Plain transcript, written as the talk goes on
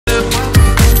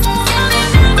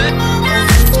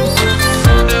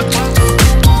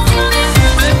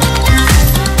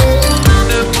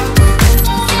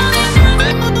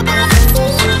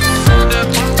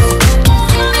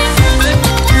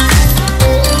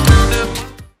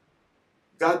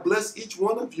God bless each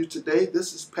one of you today.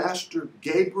 This is Pastor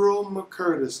Gabriel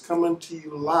McCurtis coming to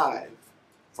you live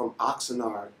from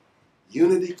Oxnard,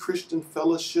 Unity Christian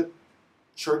Fellowship,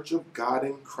 Church of God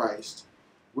in Christ.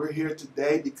 We're here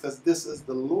today because this is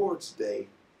the Lord's Day,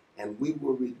 and we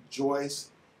will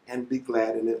rejoice and be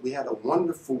glad in it. We had a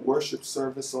wonderful worship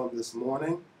service on this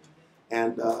morning,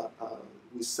 and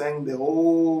we sang the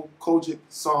old COGIC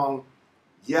song,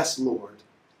 Yes, Lord,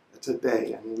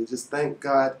 today, and we just thank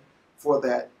God for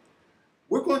that.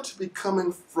 We're going to be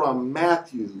coming from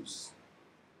Matthew's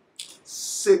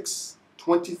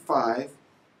 6:25, and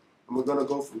we're going to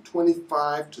go from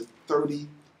 25 to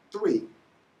 33.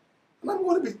 And I'm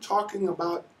going to be talking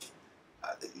about,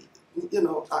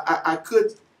 I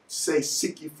could say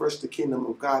seek ye first the kingdom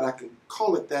of God. I can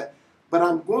call it that, but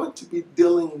I'm going to be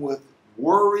dealing with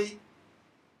worry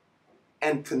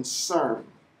and concern,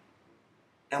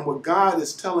 and what God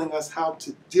is telling us how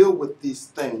to deal with these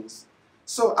things.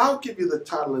 So I'll give you the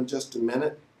title in just a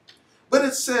minute. But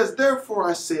it says, therefore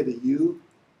I say to you,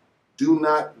 do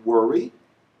not worry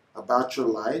about your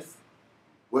life,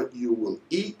 what you will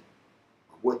eat,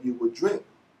 or what you will drink,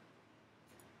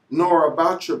 nor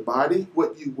about your body,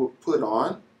 what you will put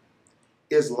on.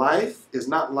 Is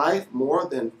not life more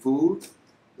than food,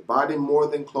 the body more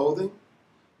than clothing?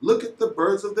 Look at the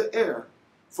birds of the air,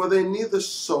 for they neither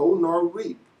sow nor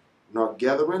reap, nor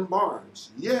gather in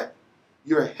barns, yet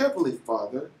your heavenly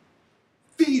Father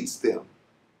feeds them.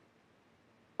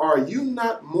 Are you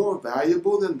not more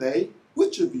valuable than they?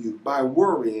 Which of you, by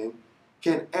worrying,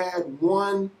 can add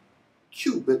 1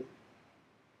 cubit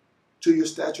to your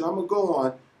stature? I'm going to go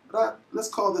on, but let's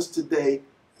call this today,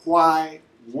 why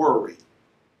worry?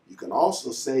 You can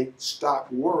also say,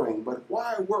 stop worrying, but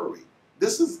why worry?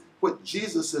 This is what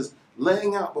Jesus is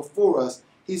laying out before us.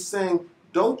 He's saying,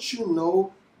 don't you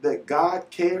know that God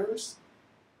cares?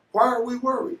 Why are we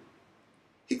worried?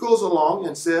 He goes along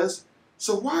and says,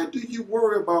 so why do you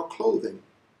worry about clothing?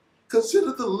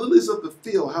 Consider the lilies of the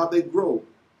field, how they grow.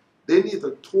 They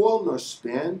neither toil nor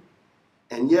spin,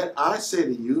 and yet I say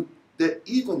to you that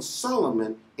even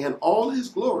Solomon in all his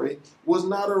glory was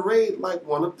not arrayed like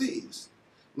one of these.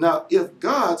 Now, if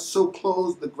God so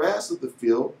clothes the grass of the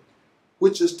field,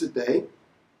 which is today,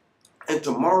 and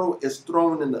tomorrow is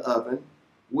thrown in the oven,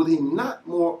 will he not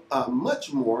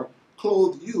much more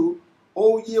clothe you,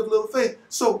 O ye of little faith?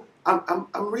 So I'm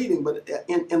reading, but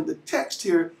in the text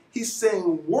here, he's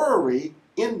saying worry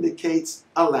indicates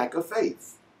a lack of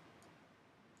faith.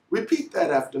 Repeat that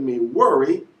after me.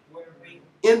 Worry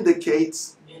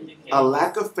indicates a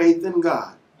lack of faith in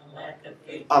God.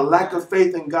 A lack of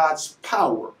faith in God's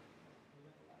power.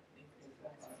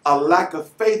 A lack of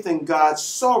faith in God's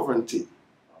sovereignty.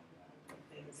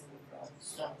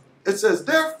 It says,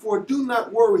 therefore, do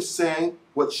not worry, saying,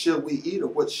 what shall we eat, or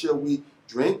what shall we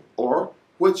drink, or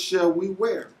what shall we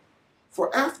wear?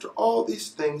 For after all these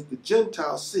things the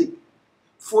Gentiles seek.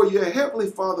 For your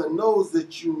heavenly Father knows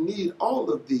that you need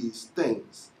all of these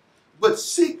things. But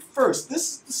seek first,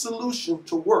 this is the solution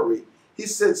to worry. He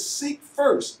said, seek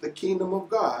first the kingdom of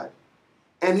God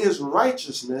and his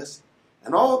righteousness,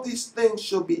 and all these things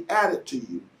shall be added to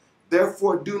you.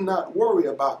 Therefore, do not worry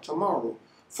about tomorrow,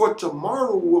 for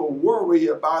tomorrow will worry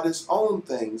about its own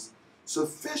things.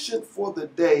 Sufficient for the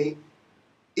day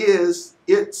is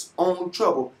its own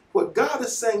trouble. What God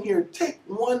is saying here, take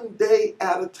one day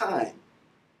at a time.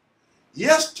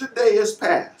 Yesterday is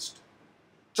past.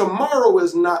 Tomorrow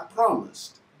is not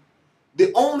promised.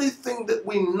 The only thing that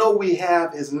we know we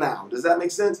have is now. Does that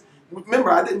make sense? Remember,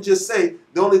 I didn't just say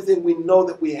the only thing we know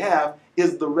that we have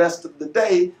is the rest of the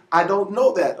day. I don't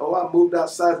know that. Oh, I moved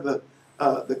outside the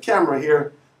camera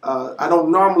here. I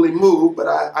don't normally move, but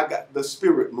I got the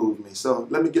Spirit moved me. So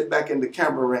let me get back into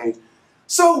camera range.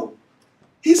 So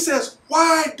he says,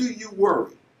 why do you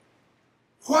worry?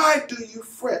 Why do you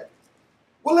fret?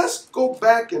 Well, let's go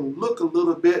back and look a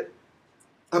little bit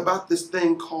about this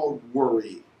thing called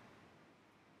worry.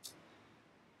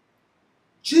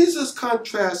 Jesus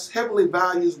contrasts heavenly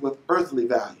values with earthly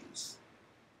values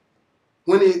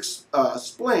when he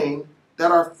explained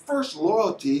that our first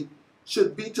loyalty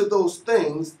should be to those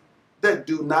things that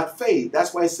do not fade.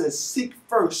 That's why he says, seek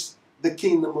first the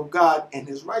kingdom of God and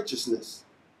his righteousness.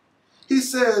 He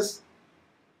says,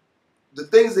 the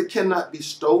things that cannot be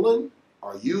stolen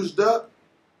or used up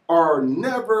or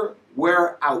never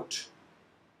wear out.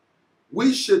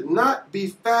 We should not be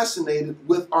fascinated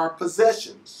with our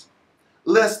possessions,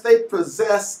 lest they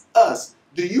possess us.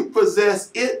 Do you possess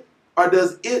it, or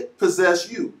does it possess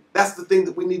you? That's the thing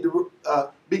that we need to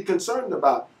be concerned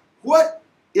about. What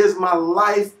is my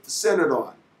life centered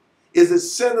on? Is it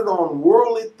centered on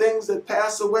worldly things that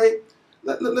pass away?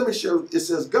 Let me share. It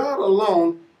says, God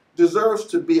alone deserves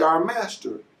to be our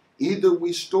master. Either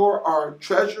we store our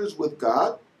treasures with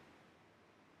God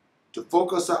to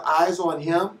focus our eyes on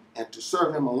him and to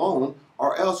serve him alone,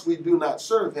 or else we do not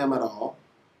serve him at all.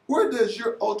 Where does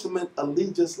your ultimate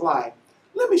allegiance lie?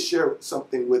 Let me share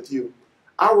something with you.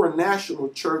 Our national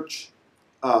church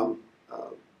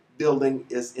building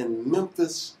is in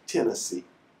Memphis, Tennessee.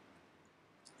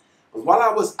 While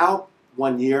I was out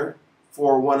one year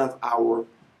for one of our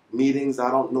meetings, I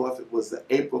don't know if it was the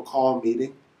April call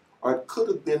meeting or it could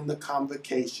have been the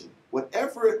convocation.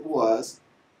 Whatever it was,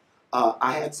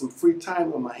 I had some free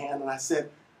time on my hand and I said,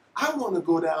 I want to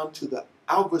go down to the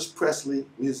Elvis Presley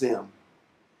Museum.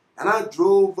 And I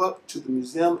drove up to the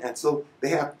museum, and so they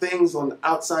have things on the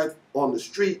outside on the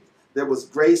street. There was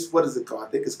Grace, what is it called? I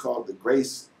think it's called the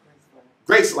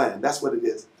Graceland. That's what it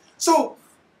is. So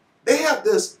they have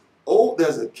this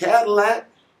there's a Cadillac,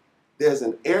 there's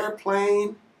an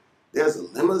airplane, there's a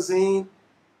limousine.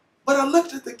 But I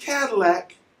looked at the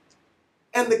Cadillac,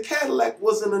 and the Cadillac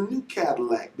wasn't a new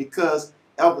Cadillac because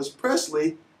Elvis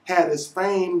Presley had his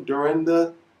fame during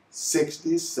the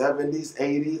 60s, 70s,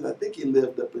 80s. I think he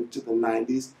lived up into the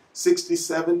 90s, 60s,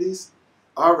 70s.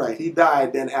 All right, he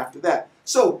died then after that.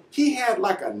 So he had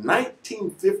like a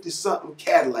 1950-something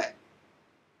Cadillac.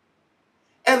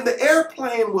 And the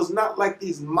airplane was not like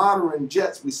these modern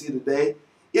jets we see today.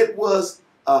 It was,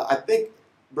 I think,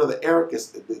 Brother Eric,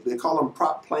 they call them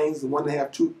prop planes, the one that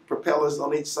have two propellers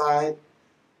on each side.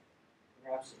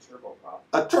 Perhaps a turboprop.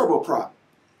 A turboprop.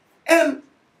 And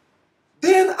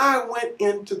then I went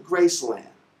into Graceland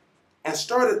and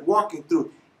started walking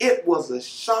through. It was a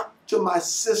shock to my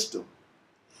system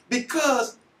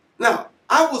because, now,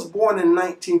 I was born in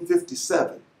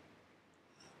 1957,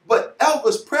 but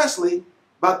Elvis Presley,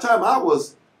 by the time I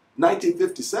was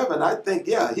 1957, I think,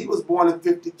 yeah, he was born in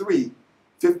 53,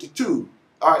 52.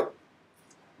 All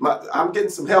right, I'm getting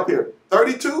some help here.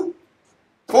 32?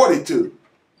 42.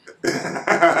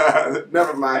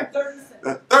 Never mind.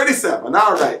 37.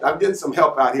 All right, I'm getting some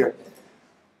help out here.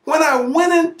 When I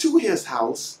went into his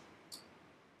house,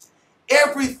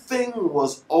 everything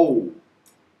was old.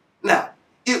 Now,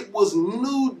 it was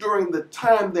new during the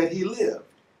time that he lived.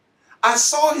 I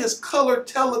saw his color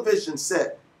television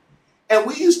set, and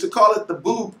we used to call it the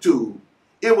boob tube.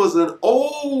 It was an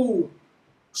old,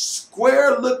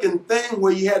 square-looking thing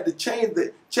where you had to change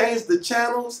the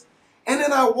channels. And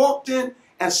then I walked in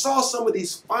and saw some of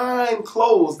these fine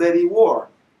clothes that he wore.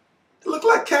 It looked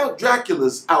like Count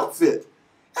Dracula's outfit.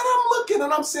 And I'm looking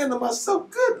and I'm saying to myself,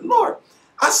 good Lord.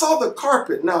 I saw the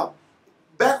carpet. Now,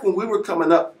 back when we were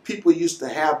coming up, people used to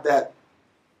have that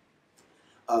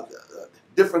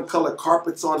different color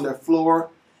carpets on their floor.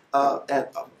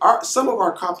 Some of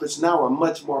our carpets now are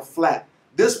much more flat.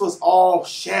 This was all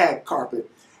shag carpet.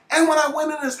 And when I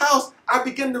went in his house, I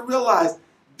began to realize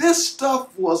this stuff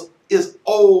is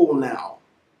old now.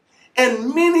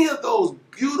 And many of those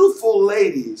beautiful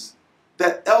ladies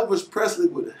that Elvis Presley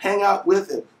would hang out with,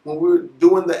 and when we were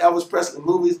doing the Elvis Presley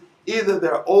movies, either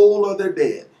they're old or they're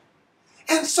dead.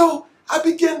 And so I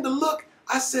began to look.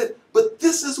 I said, but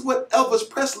this is what Elvis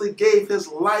Presley gave his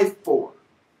life for.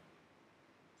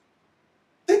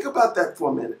 Think about that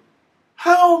for a minute.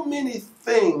 How many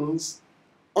things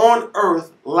on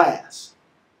earth last?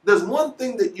 There's one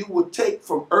thing that you will take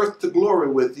from earth to glory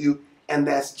with you, and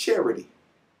that's charity.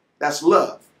 That's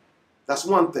love. That's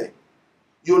one thing.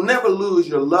 You'll never lose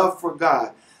your love for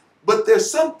God. But there's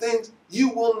some things you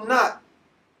will not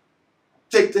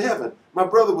take to heaven. My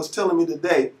brother was telling me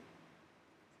today,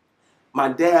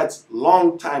 my dad's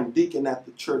longtime deacon at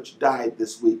the church died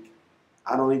this week.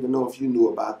 I don't even know if you knew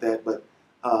about that, but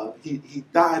he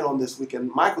died on this week.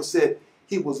 And Michael said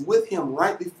he was with him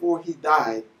right before he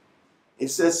died. He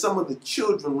said some of the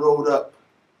children rode up.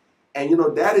 And, you know,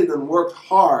 Daddy done worked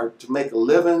hard to make a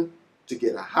living, to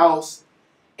get a house.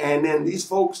 And then these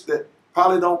folks that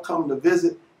probably don't come to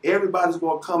visit, everybody's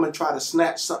going to come and try to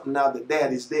snatch something now that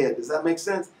Daddy's dead. Does that make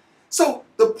sense? So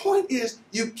the point is,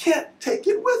 you can't take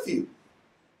it with you.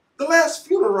 The last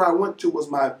funeral I went to was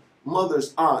my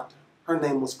mother's aunt. Her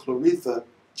name was Claritha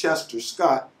Chester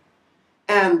Scott.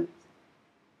 And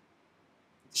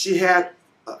she had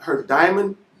her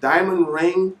diamond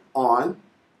ring on.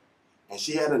 And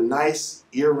she had a nice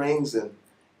earrings and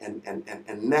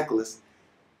necklace.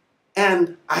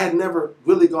 And I had never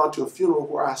really gone to a funeral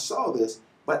where I saw this.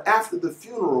 But after the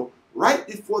funeral, right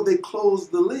before they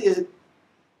closed the lid,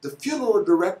 the funeral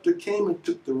director came and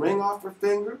took the ring off her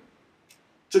finger,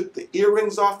 took the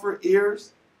earrings off her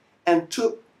ears, and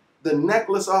took the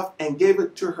necklace off and gave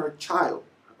it to her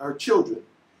children.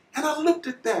 And I looked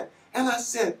at that and I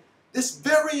said, this is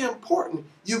very important.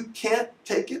 You can't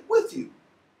take it with you.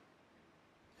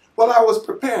 While I was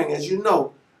preparing, as you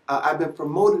know, I've been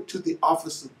promoted to the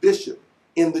office of bishop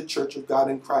in the Church of God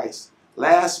in Christ.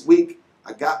 Last week,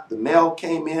 the mail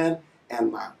came in,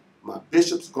 and my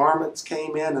bishop's garments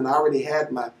came in, and I already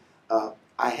had my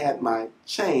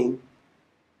chain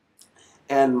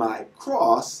and my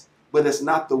cross, but it's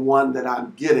not the one that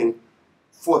I'm getting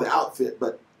for the outfit.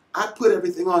 But I put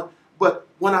everything on. But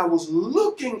when I was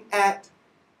looking at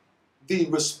the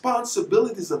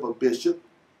responsibilities of a bishop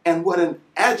and what an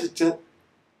adjutant,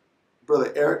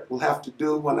 Brother Eric, will have to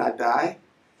do when I die,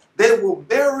 they will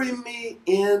bury me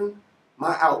in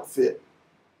my outfit.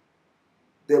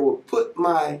 They will put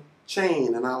my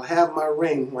chain, and I'll have my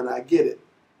ring when I get it.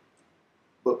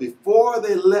 But before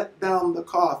they let down the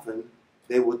coffin,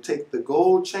 they will take the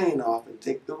gold chain off and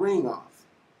take the ring off.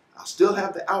 I'll still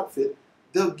have the outfit.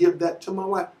 They'll give that to my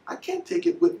wife. I can't take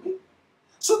it with me.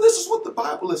 So this is what the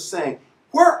Bible is saying.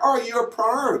 Where are your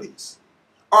priorities?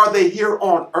 Are they here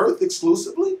on earth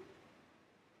exclusively?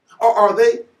 Or are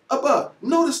they above?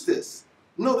 notice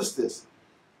this.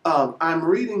 I'm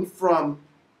reading from,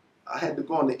 I had to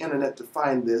go on the internet to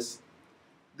find this.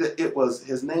 That it was,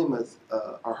 her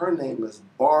name is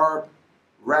Barb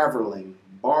Raverling.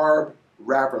 Barb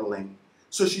Raverling.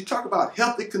 So she talked about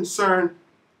healthy concern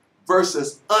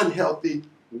versus unhealthy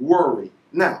worry.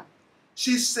 Now,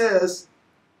 she says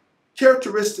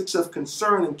characteristics of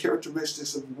concern and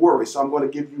characteristics of worry. So I'm going to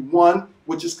give you one,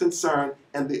 which is concern,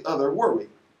 and the other, worry.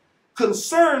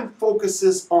 Concern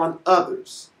focuses on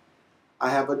others. I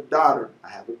have a daughter, I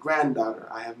have a granddaughter,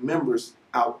 I have members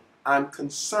out. I'm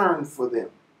concerned for them.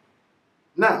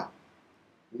 Now,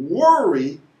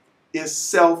 worry is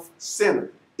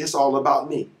self-centered. It's all about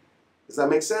me. Does that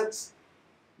make sense?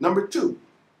 Number two,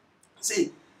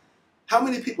 see, how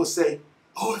many people say,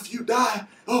 oh, if you die,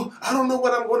 oh, I don't know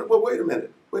what I'm going to, well, wait a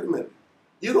minute.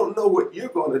 You don't know what you're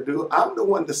going to do. I'm the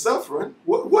one that's suffering.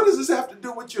 What does this have to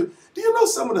do with you? Do you know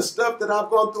some of the stuff that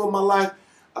I've gone through in my life?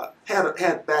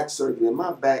 Had back surgery, and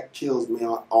my back kills me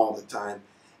all the time.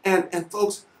 And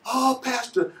folks, oh,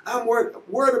 Pastor, I'm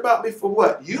worried about me for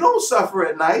what? You don't suffer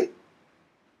at night.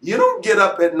 You don't get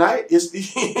up at night.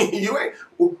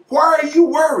 Why are you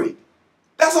worried?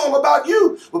 That's all about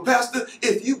you. Well, Pastor,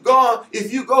 if you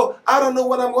go, I don't know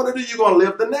what I'm going to do. You're going to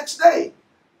live the next day.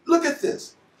 Look at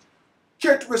this.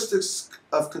 Characteristics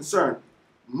of concern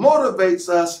motivates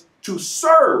us to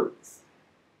serve.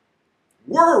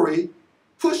 Worry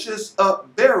pushes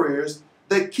up barriers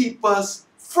that keep us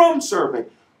from serving.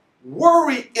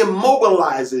 Worry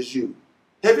immobilizes you.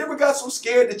 Have you ever got so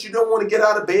scared that you don't want to get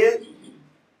out of bed?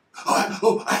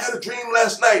 Oh, I had a dream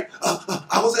last night.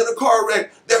 I was in a car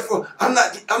wreck. Therefore, I'm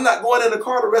not going in a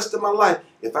car the rest of my life.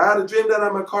 If I had a dream that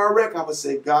I'm in a car wreck, I would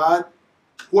say, God,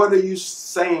 what are you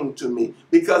saying to me?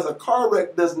 Because a car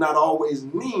wreck does not always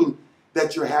mean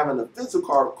that you're having a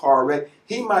physical car wreck.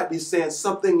 He might be saying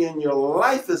something in your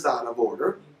life is out of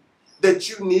order that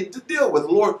you need to deal with.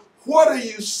 Lord, what are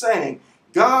you saying?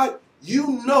 God,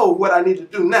 you know what I need to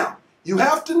do. Now, you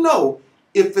have to know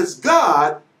if it's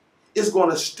God, it's going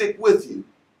to stick with you.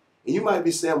 And you might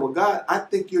be saying, well, God, I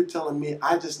think you're telling me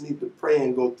I just need to pray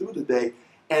and go through the day.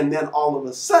 And then all of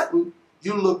a sudden,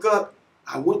 you look up,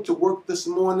 I went to work this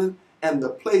morning, and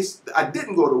I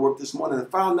didn't go to work this morning and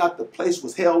found out the place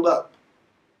was held up.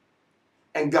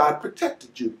 And God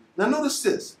protected you. Now notice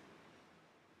this.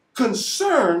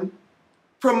 Concern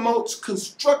promotes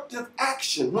constructive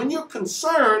action. When you're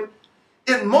concerned,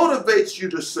 it motivates you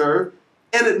to serve,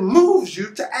 and it moves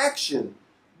you to action.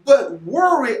 But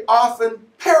worry often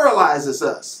paralyzes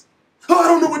us. Oh, I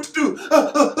don't know what to do.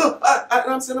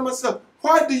 I'm saying to myself,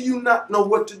 why do you not know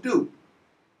what to do?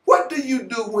 What do you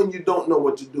do when you don't know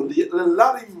what to do? A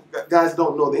lot of you guys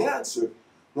don't know the answer.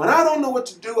 When I don't know what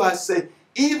to do, I say,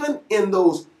 even in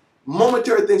those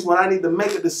momentary things when I need to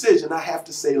make a decision, I have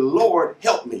to say, Lord,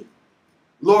 help me.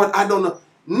 Lord, I don't know.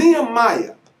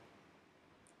 Nehemiah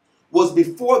was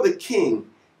before the king,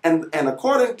 and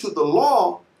according to the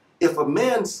law, if a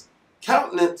man's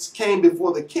countenance came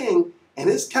before the king and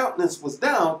his countenance was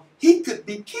down, he could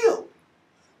be killed.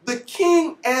 The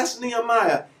king asked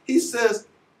Nehemiah, he says,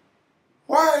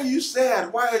 why are you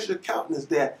sad? Why is your countenance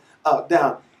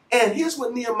down? And here's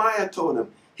what Nehemiah told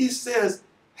him. He says,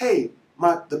 hey,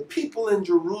 the people in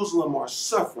Jerusalem are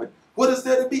suffering. What is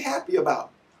there to be happy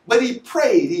about? But he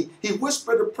prayed. He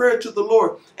whispered a prayer to the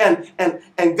Lord and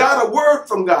got a word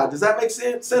from God. Does that make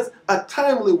sense? A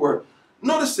timely word.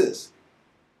 Notice this.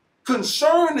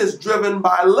 Concern is driven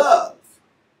by love.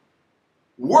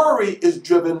 Worry is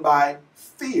driven by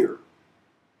fear.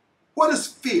 What is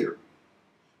fear?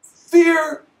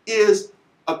 Fear is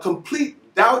a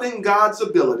complete doubting God's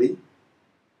ability,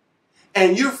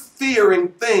 and you're fearing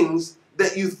things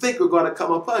that you think are going to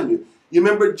come upon you. You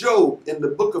remember Job, in the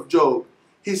book of Job,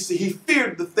 he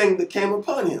feared the thing that came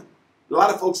upon him. A lot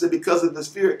of folks said because of his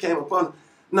fear it came upon him.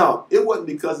 No, it wasn't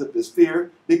because of his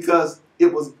fear, because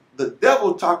it was the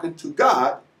devil talking to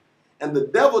God, and the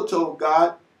devil told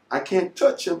God, I can't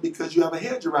touch him because you have a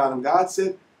hedge around him. God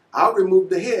said, I'll remove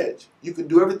the hedge. You can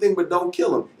do everything but don't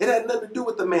kill him. It had nothing to do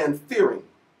with the man fearing.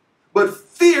 But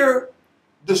fear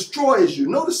destroys you.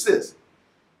 Notice this.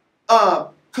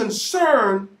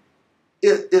 Concern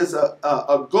is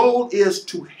a goal is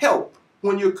to help.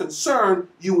 When you're concerned,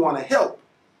 you want to help.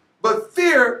 But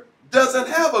fear doesn't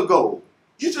have a goal.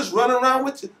 You just run around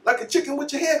with like a chicken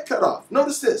with your head cut off.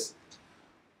 Notice this.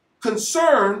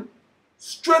 Concern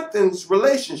strengthens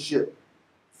relationship.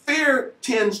 Fear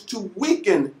tends to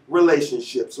weaken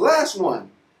relationships. Last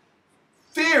one.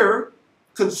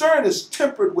 Concern is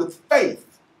tempered with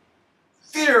faith.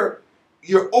 Fear,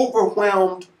 you're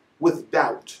overwhelmed with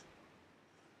doubt.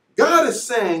 God is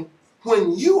saying,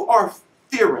 when you are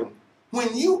fearing,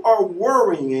 when you are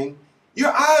worrying,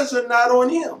 your eyes are not on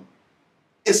him.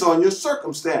 It's on your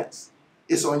circumstance.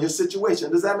 It's on your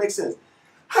situation. Does that make sense?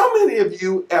 How many of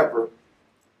you ever,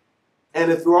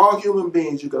 and if we're all human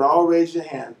beings, you can all raise your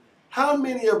hand, how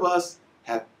many of us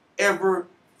have ever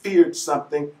feared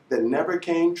something that never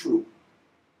came true?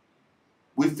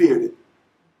 We feared it.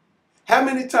 How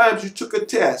many times you took a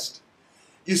test,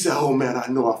 you said, oh man, I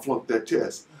know I flunked that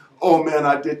test. Oh man,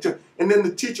 I did too. And then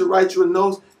the teacher writes you a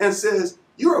note and says,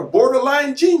 you're a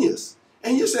borderline genius.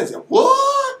 And you say,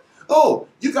 what? Oh,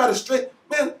 you got it straight.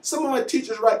 Man, some of my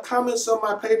teachers write comments on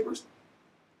my papers.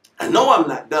 I know I'm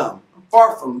not dumb. I'm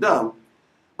far from dumb.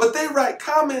 But they write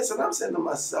comments and I'm saying to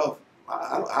myself,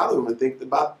 I don't even think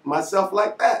about myself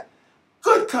like that.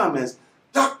 Good comments.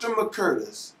 Dr.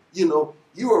 McCurtis,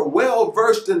 you are well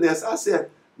versed in this. I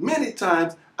said many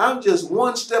times, I'm just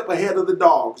one step ahead of the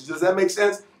dogs. Does that make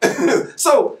sense?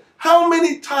 So how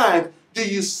many times do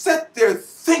you sit there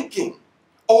thinking,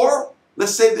 or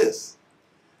let's say this,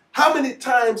 how many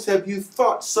times have you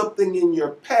thought something in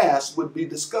your past would be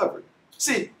discovered?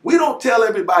 See, we don't tell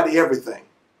everybody everything.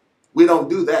 We don't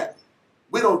do that.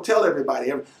 We don't tell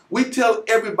everybody everything. We tell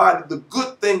everybody the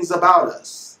good things about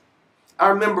us. I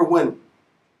remember when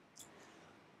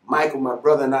Michael, my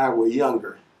brother, and I were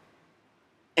younger,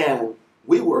 and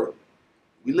we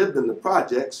lived in the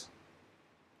projects,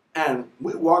 and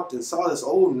we walked and saw this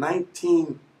old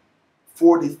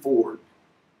 1940 Ford.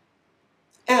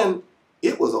 And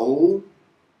it was old,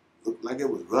 looked like it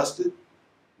was rusted.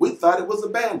 We thought it was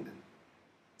abandoned.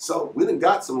 So we done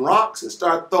got some rocks and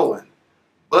started throwing.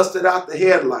 Busted out the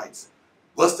headlights,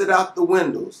 busted out the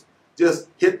windows, just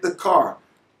hit the car,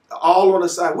 all on the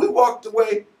side. We walked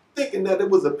away thinking that it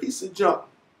was a piece of junk.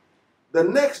 The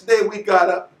next day we got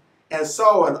up and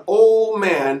saw an old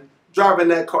man driving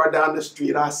that car down the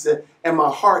street. I said, and my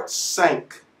heart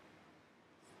sank.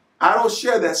 I don't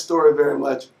share that story very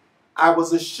much. I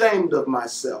was ashamed of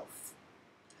myself.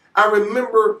 I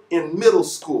remember in middle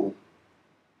school,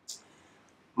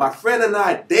 my friend and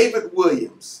I, David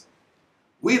Williams,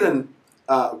 we had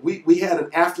an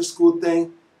after school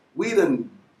thing. We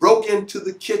done broke into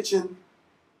the kitchen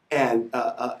and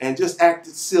just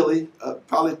acted silly.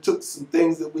 Probably took some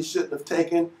things that we shouldn't have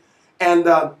taken. And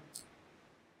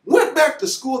went back to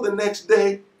school the next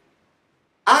day.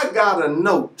 I got a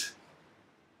note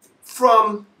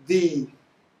from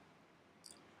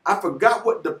I forgot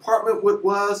what department it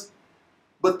was,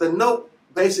 but the note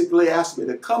basically asked me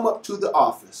to come up to the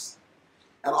office.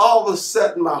 And all of a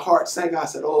sudden my heart sank. I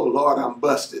said, oh Lord, I'm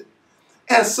busted.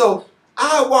 And so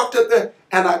I walked up there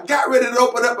and I got ready to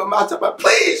open up my mouth. But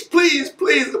please, please,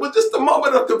 please. It was just a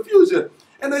moment of confusion.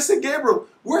 And they said, Gabriel,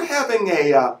 we're having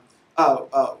the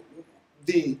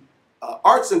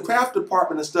arts and craft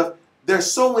department and stuff. They're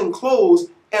sewing clothes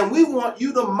and we want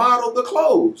you to model the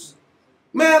clothes.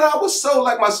 Man, I was so,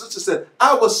 like my sister said,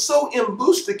 I was so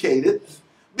embusticated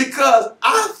because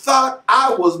I thought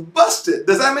I was busted.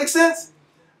 Does that make sense?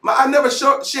 I never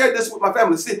shared this with my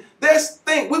family. See,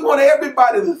 we want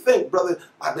everybody to think, brother,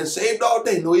 I've been saved all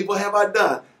day. No evil have I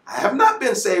done. I have not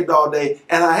been saved all day,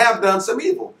 and I have done some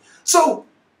evil. So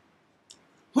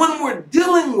when we're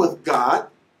dealing with God,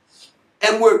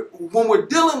 and when we're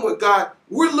dealing with God,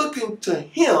 we're looking to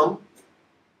Him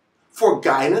for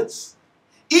guidance.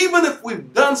 Even if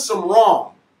we've done some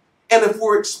wrong, and if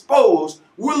we're exposed,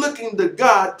 we're looking to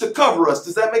God to cover us.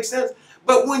 Does that make sense?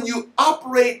 But when you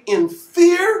operate in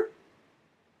fear,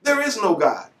 there is no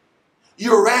God.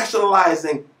 You're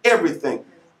rationalizing everything.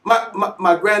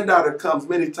 My granddaughter comes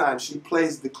many times. She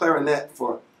plays the clarinet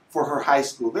for her high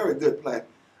school. Very good player.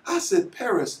 I said,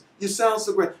 Paris, you sound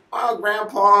so great. Oh,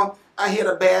 Grandpa, I hit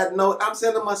a bad note. I'm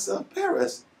saying to myself,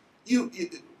 Paris, you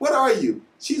what are you?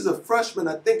 She's a freshman.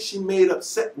 I think she made up,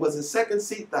 was it second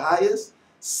seat the highest?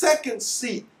 Second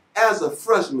seat as a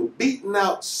freshman, beating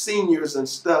out seniors and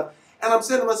stuff. And I'm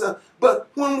saying to myself, but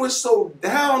when we're so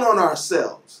down on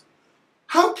ourselves,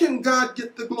 how can God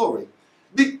get the glory?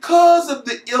 Because of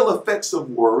the ill effects of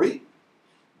worry,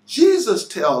 Jesus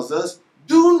tells us,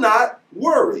 do not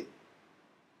worry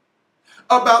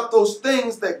about those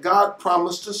things that God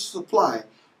promised to supply.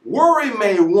 Worry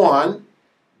may, one,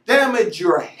 damage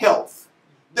your health.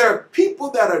 There are people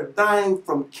that are dying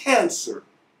from cancer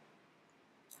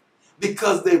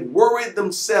because they worried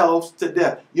themselves to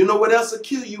death. You know what else will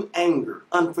kill you? Anger,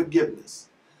 unforgiveness.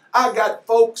 I got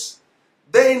folks,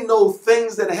 they know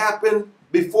things that happened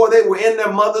before they were in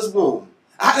their mother's womb.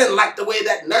 I didn't like the way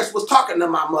that nurse was talking to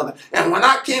my mother. And when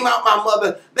I came out my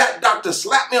mother, that doctor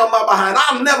slapped me on my behind.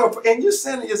 I'll never, and you're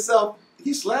saying to yourself,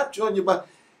 he slapped you on your behind.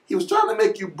 He was trying to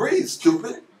make you breathe,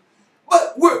 stupid.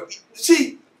 But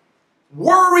worry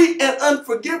and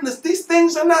unforgiveness, these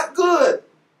things are not good.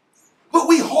 But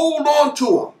we hold on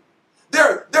to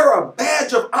them. They're a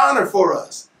badge of honor for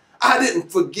us. I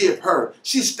didn't forgive her.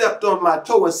 She stepped on my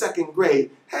toe in second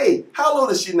grade. Hey, how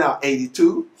old is she now?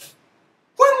 82.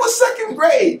 When was second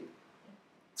grade?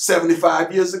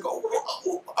 75 years ago.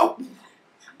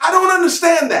 I don't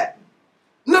understand that.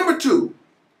 Number two,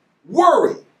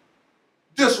 worry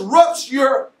disrupts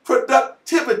your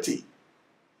productivity.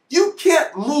 You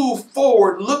can't move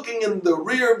forward looking in the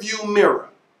rear view mirror.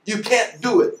 You can't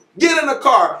do it. Get in a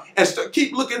car and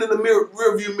keep looking in the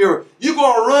rear view mirror. You're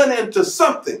going to run into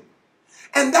something.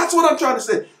 And that's what I'm trying to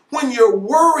say. When you're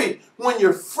worried, when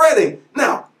you're fretting.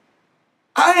 Now,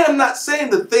 I am not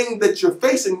saying the thing that you're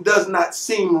facing does not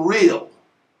seem real.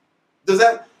 Does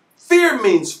that? Fear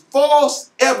means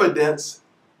false evidence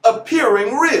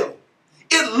appearing real.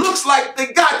 It looks like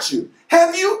they got you.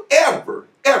 Have you ever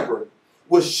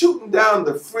was shooting down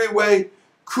the freeway,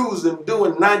 cruising,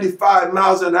 doing 95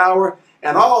 miles an hour,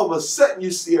 and all of a sudden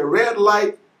you see a red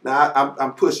light? Now,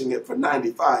 I'm pushing it for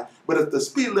 95, but if the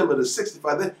speed limit is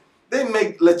 65, they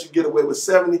may let you get away with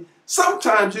 70.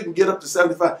 Sometimes you can get up to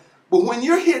 75. But when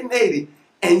you're hitting 80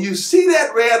 and you see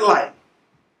that red light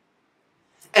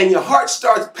and your heart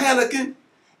starts panicking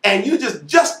and you're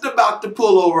just about to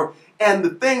pull over and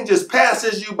the thing just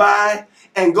passes you by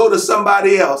and go to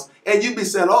somebody else and you be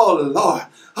saying, oh Lord,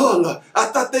 I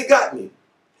thought they got me.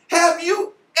 Have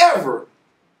you ever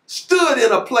stood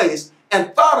in a place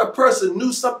and thought a person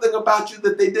knew something about you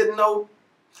that they didn't know?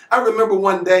 I remember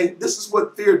one day, this is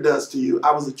what fear does to you.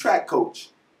 I was a track coach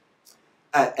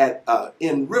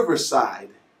in Riverside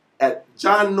at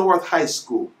John North High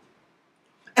School.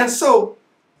 And so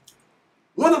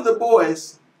one of the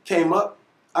boys came up.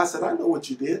 I said, I know what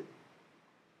you did.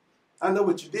 I know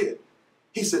what you did.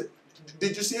 He said,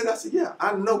 did you see it? I said, yeah,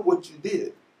 I know what you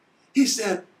did. He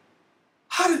said,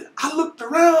 I looked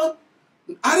around.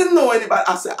 I didn't know anybody.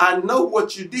 I said, I know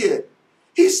what you did.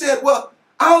 He said, well,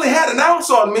 I only had an ounce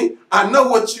on me. I know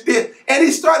what you did. And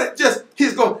he started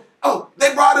he's going, oh,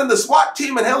 they brought in the SWAT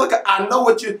team and helicopter. I know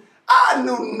what I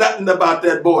knew nothing about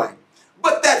that boy.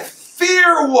 But that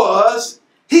fear was,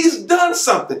 he's done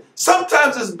something.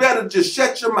 Sometimes it's better to just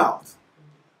shut your mouth.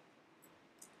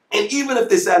 And even if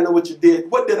they say, I know what you did,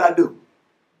 what did I do?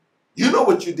 You know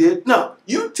what you did? No,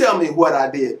 you tell me what I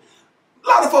did. A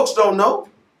lot of folks don't know.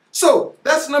 So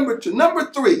that's number two.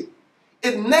 Number three,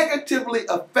 it negatively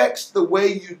affects the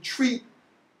way you treat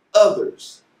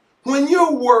others. When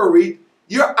you're worried,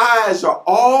 your eyes are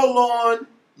all on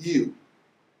you.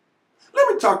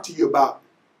 Let me talk to you about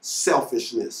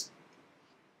selfishness.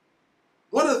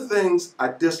 One of the things I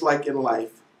dislike in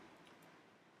life,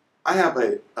 I have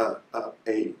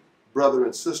a brother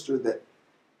and sister that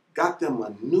got them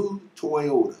a new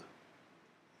Toyota.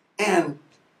 And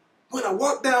when I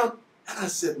walked down, and I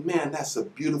said, man, that's a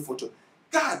beautiful Toyota.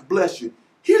 God bless you.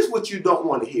 Here's what you don't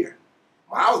want to hear.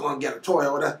 Well, I was going to get a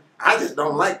Toyota. I just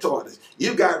don't like Toyotas.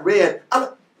 You got red.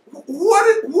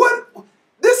 What?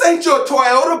 This ain't your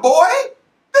Toyota, boy.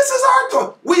 This is our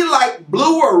Toyota. We like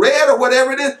blue or red or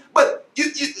whatever it is. But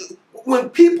when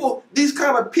people, these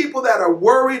kind of people that are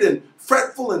worried and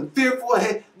fretful and fearful,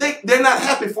 they're not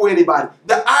happy for anybody.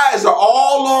 The eyes are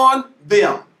all on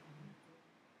them.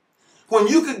 When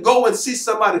you could go and see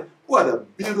somebody, what a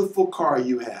beautiful car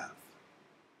you have.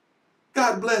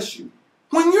 God bless you.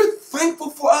 When you're thankful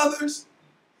for others,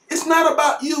 it's not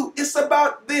about you, it's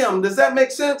about them. Does that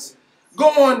make sense? Go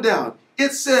on down.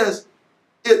 It says,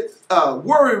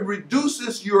 worry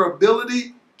reduces your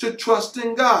ability to trust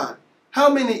in God. How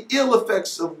many ill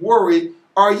effects of worry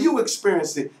Are you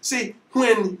experiencing? See,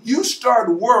 when you start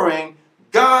worrying,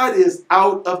 God is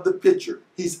out of the picture.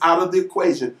 He's out of the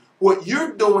equation. What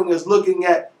you're doing is looking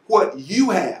at what you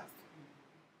have.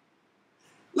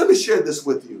 Let me share this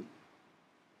with you.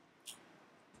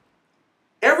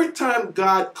 Every time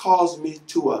God calls me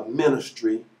to a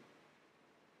ministry,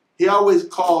 he always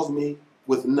calls me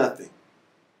with nothing.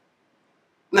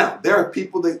 Now, there are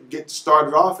people that get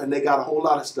started off and they got a whole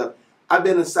lot of stuff. I've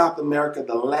been in South America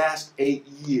the last 8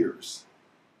 years.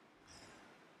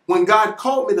 When God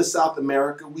called me to South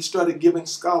America, we started giving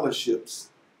scholarships.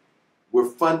 We're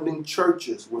funding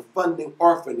churches. We're funding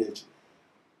orphanage.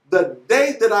 The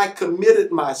day that I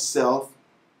committed myself,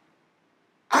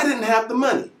 I didn't have the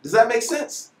money. Does that make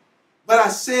sense? But I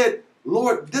said,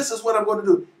 Lord, this is what I'm going to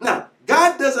do. Now,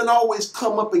 God doesn't always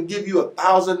come up and give you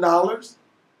 $1,000.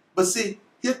 But see,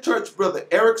 he'll touch Brother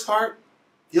Eric's heart.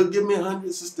 He'll give me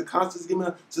 100. Sister Constance give me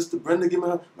 100. Sister Brenda give me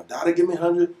 100. My daughter give me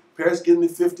 100. Paris give me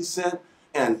 50 cents.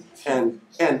 And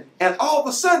all of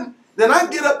a sudden, then I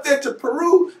get up there to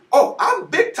Peru. Oh, I'm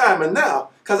big timing now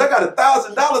because I got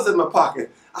 $1,000 in my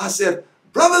pocket. I said,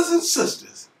 brothers and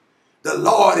sisters, the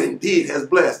Lord indeed has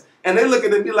blessed. And they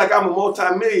looking at me like I'm a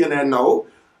multimillionaire. No,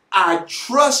 I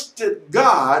trusted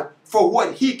God for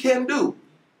what he can do.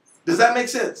 Does that make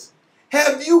sense?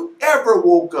 Have you ever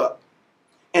woke up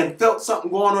and felt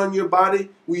something going on in your body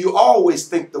where you always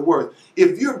think the worst?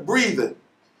 If you're breathing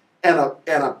and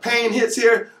a pain hits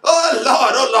here, oh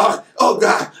Lord, oh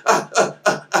God,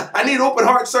 I need open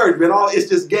heart surgery, and all it's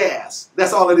just gas.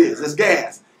 That's all it is. It's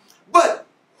gas. But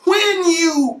when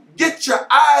you get your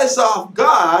eyes off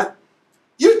God,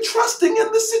 you're trusting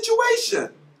in the situation.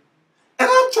 And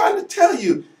I'm trying to tell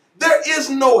you, there is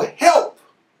no help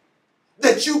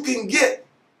that you can get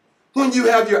when you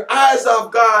have your eyes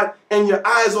off God and your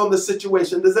eyes on the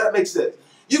situation. Does that make sense?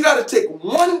 You got to take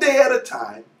one day at a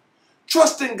time,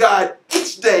 trusting God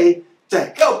each day to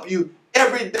help you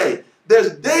every day.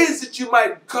 There's days that you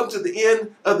might come to the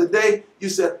end of the day. You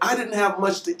said, I didn't have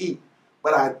much to eat,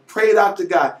 but I prayed out to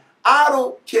God. I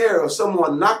don't care if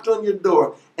someone knocked on your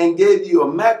door and gave you a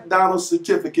McDonald's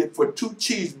certificate for 2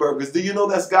 cheeseburgers. Do you know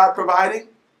that's God providing?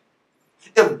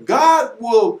 If God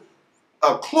will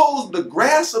clothe the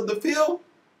grass of the field,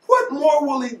 what more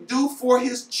will he do for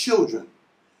his children?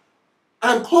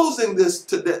 I'm closing this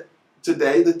today,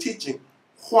 the teaching.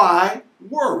 Why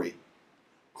worry?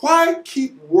 Why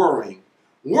keep worrying?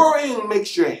 Worrying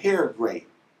makes your hair gray.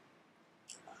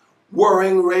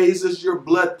 Worrying raises your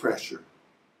blood pressure.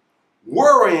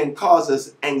 Worrying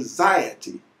causes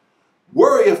anxiety.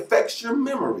 Worry affects your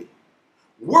memory.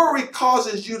 Worry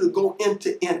causes you to go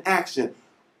into inaction.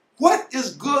 What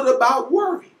is good about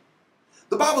worry?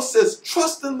 The Bible says,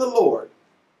 trust in the Lord.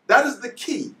 That is the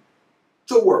key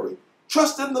to worry.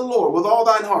 Trust in the Lord with all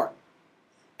thine heart,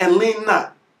 and lean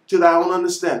not to thy own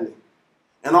understanding.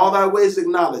 In all thy ways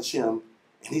acknowledge him,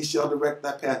 and he shall direct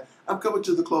thy path. I'm coming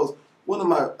to the close. One of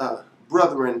my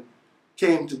brethren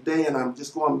came today, and I'm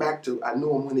just going back to, I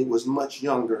knew him when he was much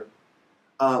younger.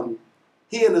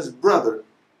 He and his brother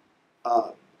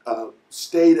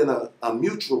stayed in a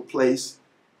mutual place,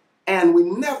 and we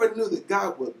never knew that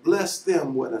God would bless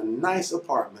them with a nice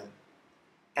apartment.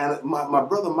 And my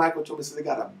brother Michael told me, so they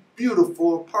got a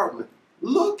beautiful apartment.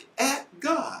 Look at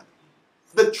God.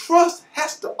 The trust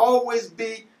has to always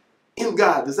be in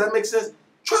God. Does that make sense?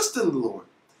 Trust in the Lord.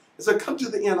 As I come to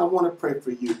the end, I want to pray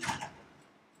for you.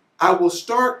 I will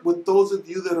start with those of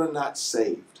you that are not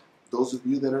saved. Those of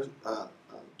you that are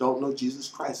don't know Jesus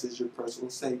Christ as your personal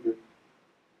Savior.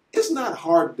 It's not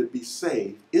hard to be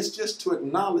saved. It's just to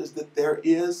acknowledge that there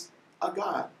is a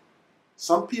God.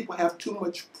 Some people have too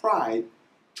much pride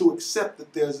to accept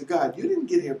that there's a God. You didn't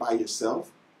get here by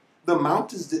yourself. The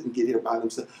mountains didn't get here by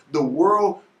themselves. The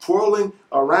world twirling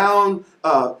around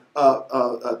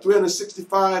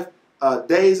 365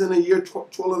 days in a year,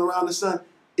 twirling around the sun,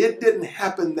 it didn't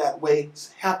happen that way.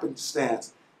 It's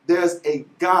happenstance. There's a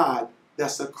God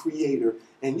that's a creator.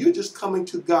 And you're just coming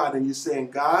to God and you're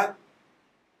saying, God,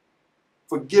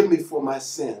 forgive me for my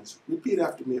sins. Repeat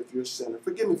after me if you're a sinner.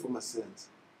 Forgive me for my sins.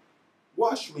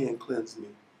 Wash me and cleanse me.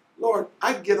 Lord,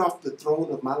 I get off the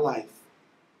throne of my life.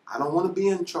 I don't want to be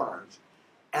in charge.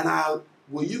 And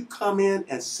will you come in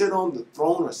and sit on the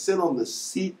throne or sit on the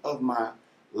seat of my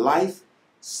life,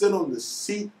 sit on the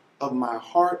seat of my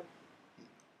heart?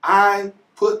 I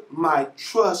put my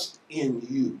trust in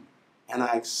you, and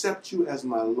I accept you as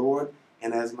my Lord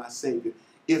and as my Savior.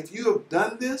 If you have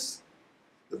done this,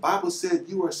 the Bible said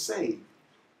you are saved.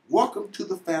 Welcome to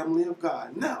the family of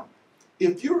God. Now,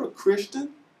 if you're a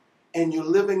Christian and you're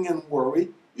living in worry,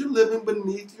 you're living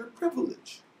beneath your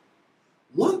privilege.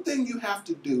 One thing you have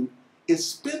to do is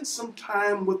spend some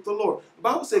time with the Lord. The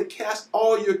Bible says, cast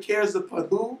all your cares upon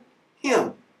who?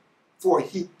 Him, for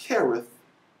he careth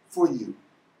for you.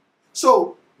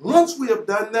 So once we have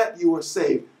done that, you are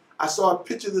saved. I saw a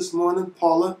picture this morning,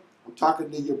 Paula. I'm talking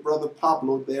to your brother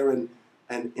Pablo there in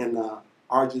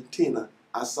Argentina.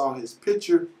 I saw his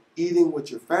picture eating with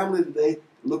your family today.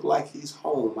 Looked like he's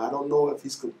home. I don't know if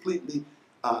he's completely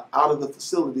out of the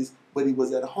facilities, but he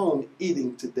was at home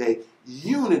eating today.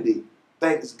 Unity,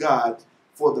 thanks God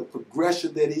for the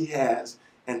progression that he has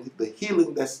and the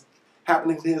healing that's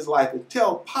happening in his life. And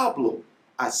tell Pablo,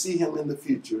 I see him in the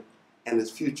future, and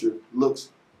his future looks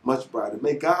much brighter.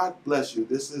 May God bless you.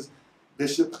 This is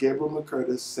Bishop Gabriel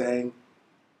McCurtis saying,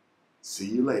 see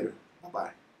you later.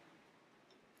 Bye-bye.